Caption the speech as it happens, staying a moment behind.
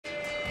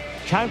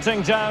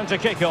Counting down to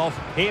kick-off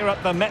here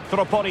at the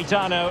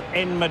Metropolitano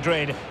in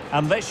Madrid.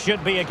 And this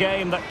should be a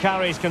game that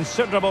carries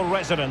considerable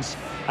resonance.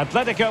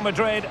 Atletico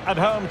Madrid at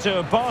home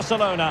to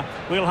Barcelona.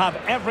 We'll have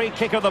every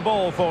kick of the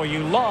ball for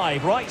you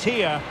live right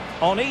here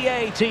on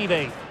EA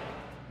TV.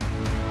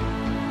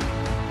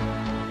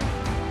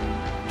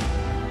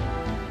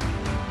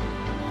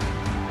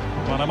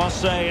 Well, I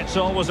must say it's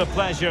always a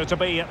pleasure to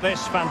be at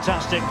this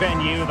fantastic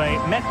venue, the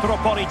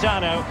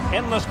Metropolitano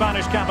in the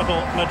Spanish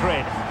capital,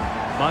 Madrid.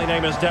 My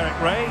name is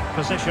Derek Ray,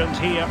 positioned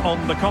here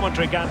on the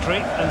commentary gantry,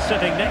 and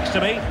sitting next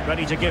to me,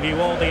 ready to give you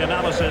all the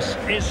analysis,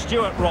 is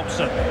Stuart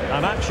Robson.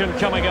 An action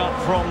coming up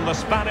from the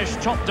Spanish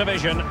top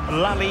division,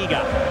 La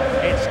Liga.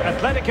 It's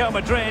Atletico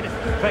Madrid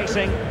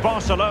facing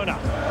Barcelona.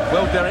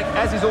 Well, Derek,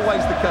 as is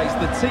always the case,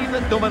 the team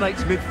that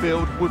dominates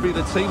midfield would be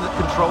the team that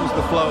controls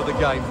the flow of the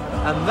game.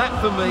 And that,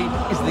 for me,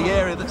 is the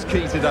area that's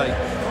key today.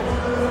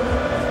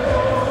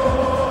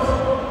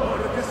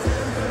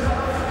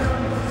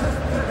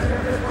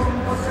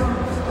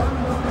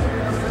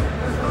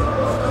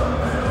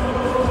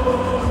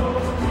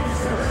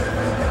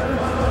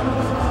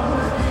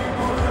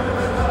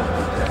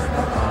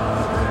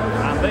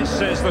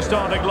 This is the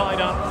starting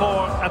lineup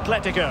for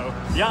Atletico.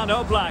 Jan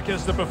Oblak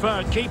is the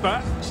preferred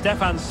keeper.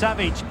 Stefan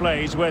Savic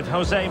plays with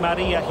Jose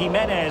Maria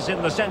Jimenez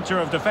in the centre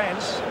of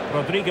defence.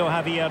 Rodrigo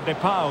Javier de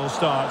Paul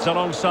starts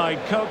alongside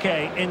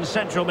Koke in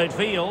central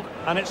midfield.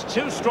 And it's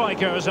two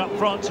strikers up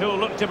front who'll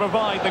look to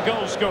provide the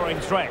goal-scoring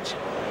threat.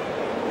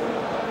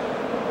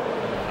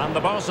 And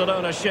the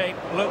Barcelona shape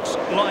looks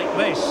like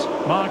this.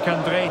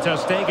 Marc-André ter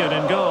Stegen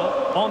in goal.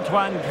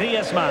 Antoine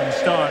Griezmann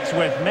starts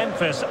with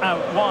Memphis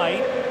out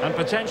wide. And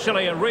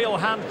potentially a real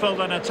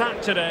handful in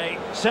attack today,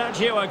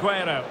 Sergio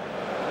Aguero.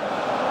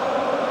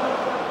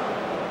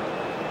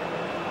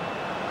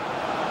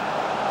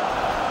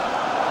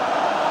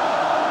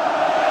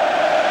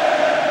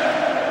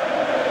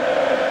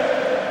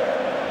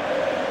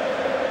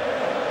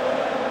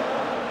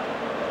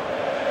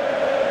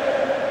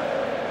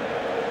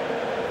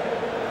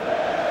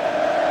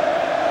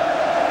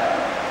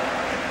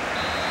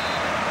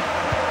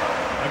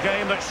 A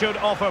game that should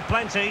offer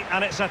plenty,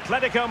 and it's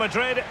Atletico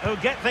Madrid who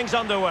get things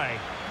underway.